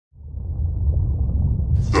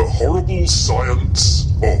The Horrible Science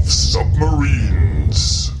of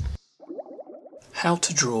Submarines. How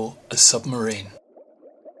to draw a submarine.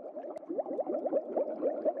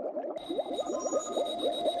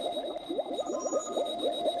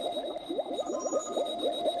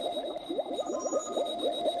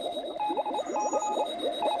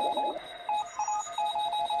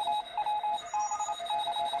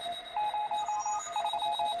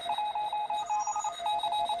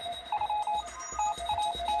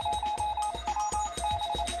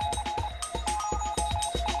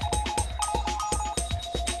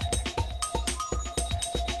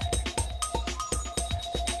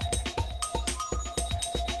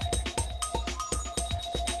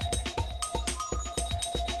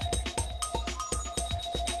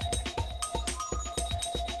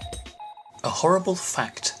 A horrible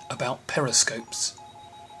fact about periscopes.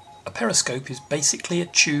 A periscope is basically a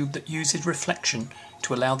tube that uses reflection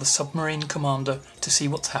to allow the submarine commander to see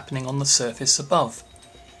what's happening on the surface above.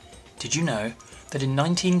 Did you know that in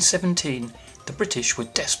 1917 the British were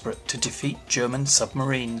desperate to defeat German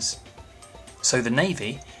submarines? So the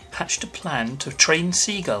Navy hatched a plan to train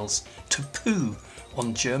seagulls to poo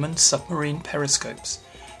on German submarine periscopes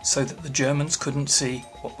so that the Germans couldn't see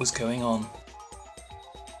what was going on.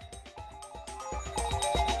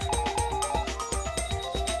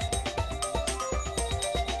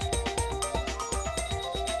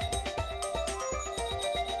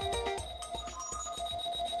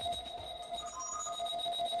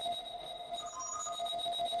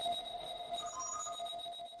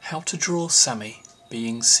 How to draw Sammy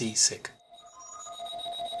being seasick.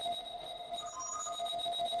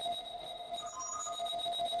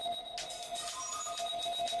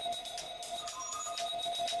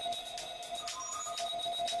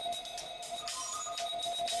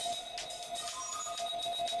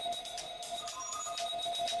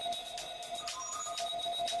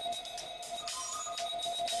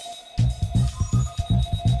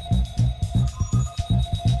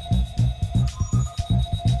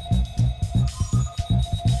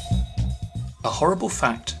 A horrible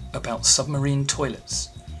fact about submarine toilets.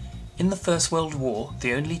 In the First World War,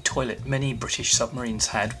 the only toilet many British submarines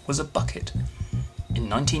had was a bucket. In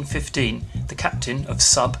 1915, the captain of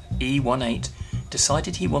sub E-18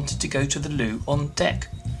 decided he wanted to go to the loo on deck.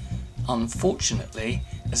 Unfortunately,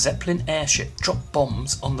 a Zeppelin airship dropped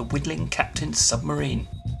bombs on the whittling captain's submarine.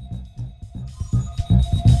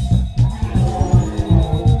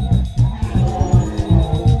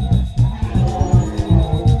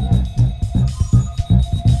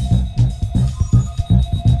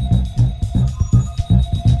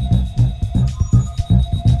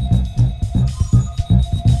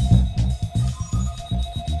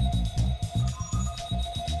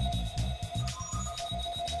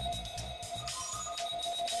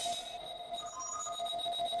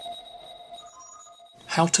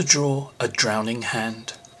 How to draw a drowning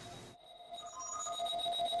hand.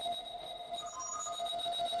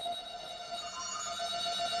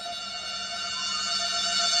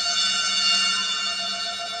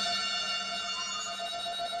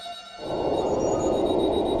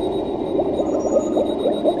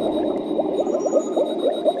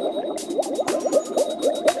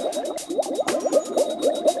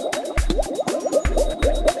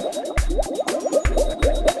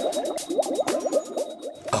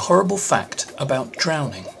 A horrible fact about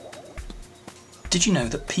drowning. Did you know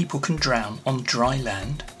that people can drown on dry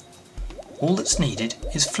land? All that's needed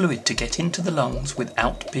is fluid to get into the lungs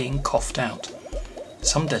without being coughed out.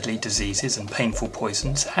 Some deadly diseases and painful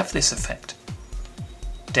poisons have this effect.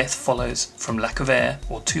 Death follows from lack of air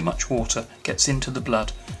or too much water gets into the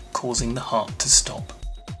blood, causing the heart to stop.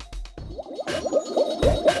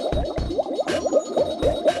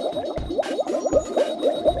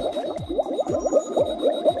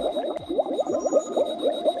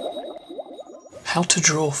 How to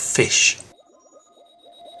draw fish.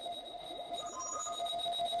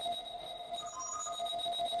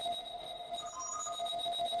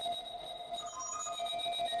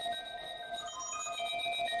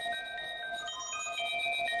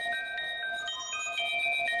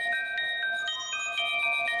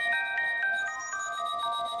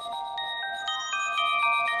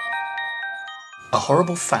 A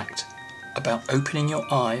horrible fact about opening your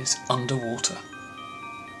eyes underwater.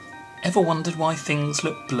 Ever wondered why things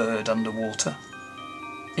look blurred underwater?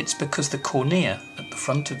 It's because the cornea at the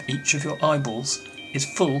front of each of your eyeballs is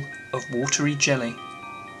full of watery jelly.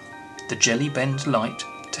 The jelly bends light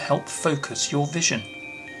to help focus your vision,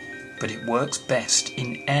 but it works best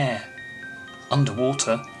in air.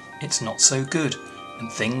 Underwater, it's not so good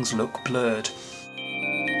and things look blurred.